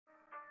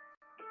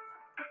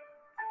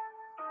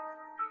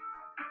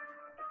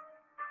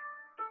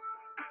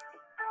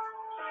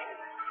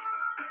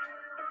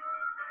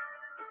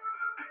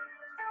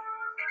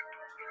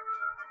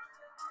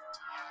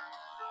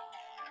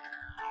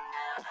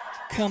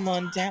Come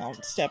on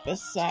down, step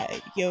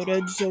aside.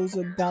 Yoda Joe's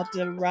about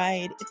to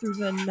ride through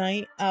the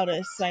night, out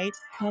of sight.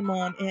 Come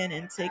on in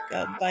and take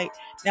a bite.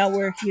 Now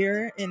we're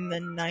here in the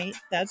night.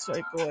 That's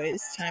right,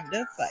 boys. Time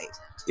to fight.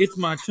 It's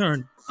my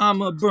turn.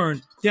 I'ma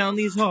burn down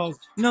these halls.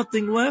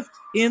 Nothing left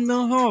in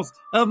the halls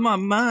of my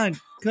mind.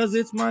 'Cause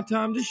it's my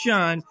time to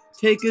shine.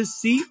 Take a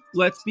seat,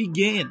 let's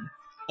begin.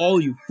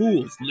 All you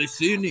fools,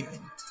 listen in.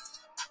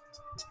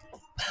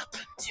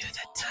 Welcome to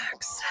the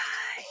dark side.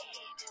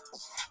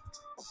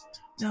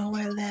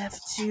 Nowhere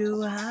left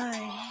to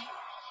hide.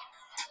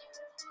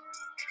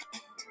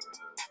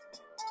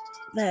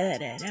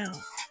 Let it out.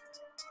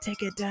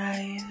 Take a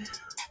dive.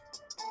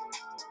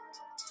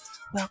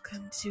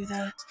 Welcome to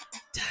the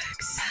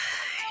dark side.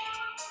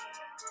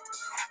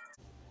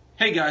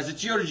 Hey guys,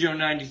 it's Yoda Joe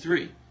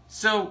 93.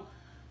 So,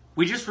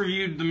 we just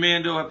reviewed the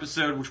Mando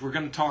episode, which we're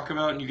going to talk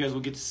about, and you guys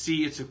will get to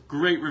see. It's a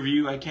great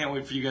review. I can't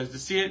wait for you guys to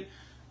see it.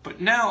 But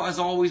now, as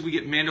always, we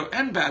get Mando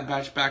and Bad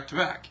Batch back to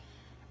back.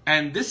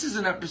 And this is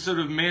an episode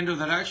of Mando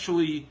that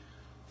actually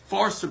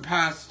far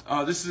surpassed,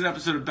 this is an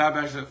episode of Bad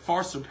Batch that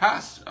far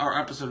surpassed our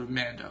episode of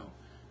Mando,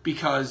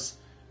 because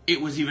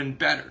it was even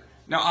better.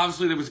 Now,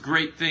 obviously, there was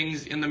great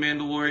things in The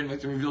Mandalorian,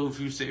 like the reveal of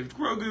who saved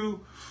Grogu,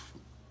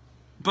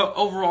 but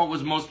overall, it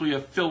was mostly a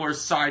filler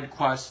side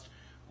quest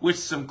with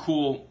some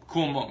cool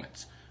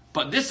moments.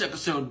 But this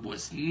episode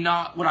was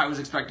not what I was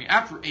expecting.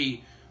 After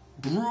a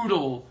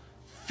brutal,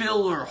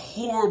 filler,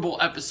 horrible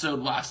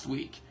episode last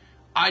week,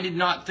 I did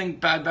not think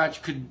Bad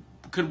Batch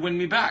could win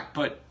me back,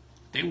 but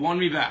they won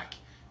me back.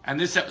 And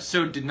this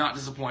episode did not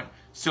disappoint.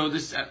 So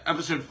this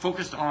episode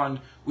focused on,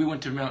 we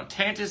went to Mount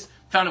Tantus,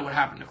 found out what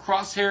happened to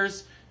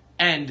Crosshairs,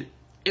 and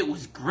it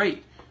was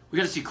great. We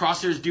got to see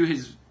Crosshairs do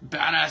his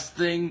badass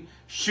thing,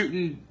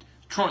 shooting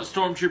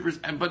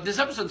stormtroopers. But this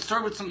episode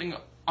started with something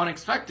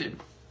unexpected.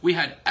 We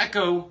had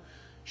Echo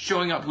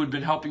showing up, who had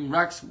been helping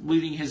Rex,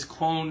 leading his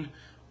clone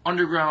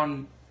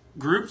underground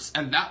groups,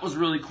 and that was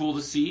really cool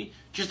to see.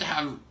 Just to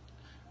have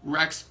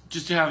Rex,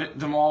 just to have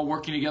them all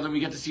working together. We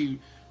get to see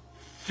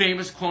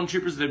famous clone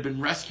troopers that have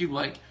been rescued,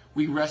 like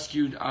we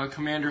rescued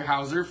Commander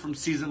Hauser from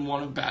Season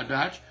 1 of Bad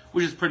Batch,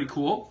 which is pretty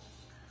cool.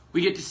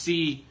 We get to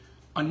see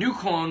a new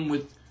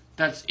clone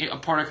that's a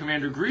part of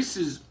Commander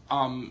Grease's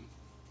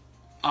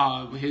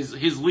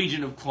his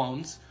legion of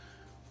clones,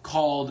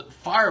 called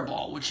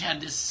Fireball, which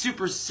had this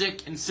super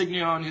sick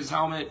insignia on his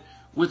helmet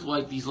with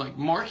like these like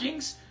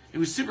markings. It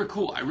was super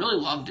cool. I really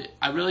loved it.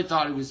 I really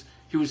thought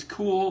he was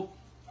cool.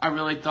 I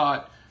really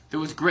thought there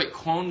was great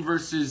clone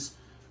versus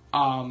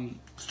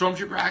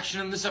stormtrooper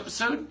action in this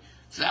episode.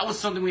 So that was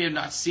something we had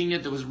not seen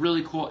yet that was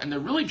really cool. And they're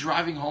really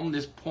driving home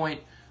this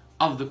point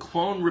of the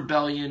clone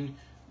rebellion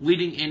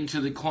leading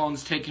into the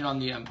clones taking on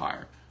the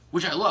Empire,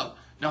 which I love.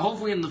 Now,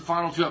 hopefully in the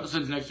final 2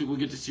 episodes next week, we'll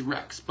get to see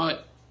Rex.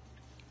 But,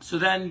 so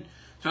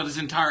this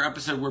entire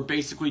episode, we're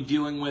basically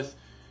dealing with,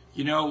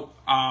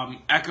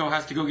 Echo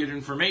has to go get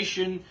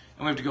information, and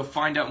we have to go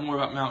find out more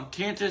about Mount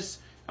Tantus,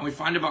 and we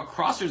find out about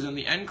Crosshairs, and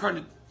the end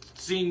credit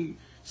scene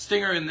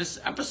stinger in this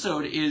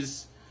episode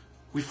is,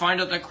 we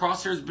find out that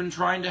Crosshair has been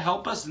trying to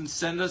help us and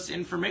send us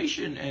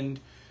information, and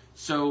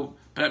so,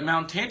 but at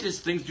Mount Tantus,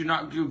 things do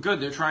not do good.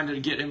 They're trying to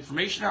get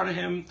information out of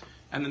him,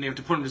 and then they have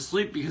to put him to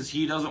sleep because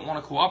he doesn't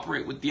want to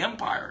cooperate with the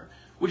Empire,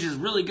 which is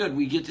really good.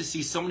 We get to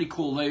see so many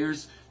cool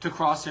layers to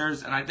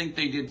Crosshairs, and I think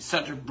they did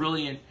such a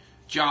brilliant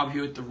job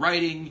here with the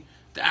writing.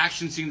 The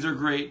action scenes are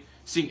great.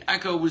 Seeing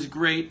Echo was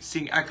great.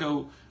 Seeing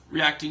Echo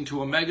reacting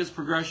to Omega's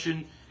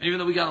progression. And even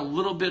though we got a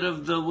little bit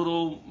of the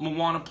little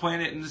Moana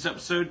planet in this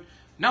episode,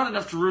 not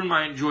enough to ruin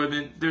my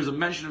enjoyment. There's a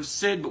mention of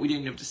Sid, but we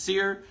didn't have to see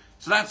her,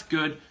 so that's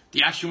good.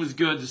 The action was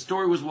good. The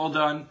story was well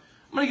done.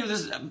 I'm going to give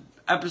this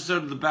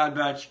episode of The Bad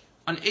Batch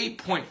an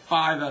 8.5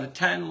 out of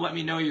 10. Let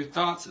me know your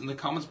thoughts in the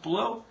comments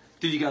below.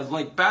 Did you guys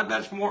like Bad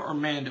Batch more or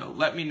Mando?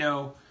 Let me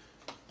know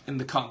in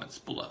the comments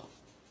below.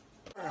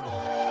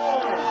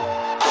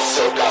 I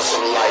still got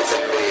some life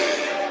in me.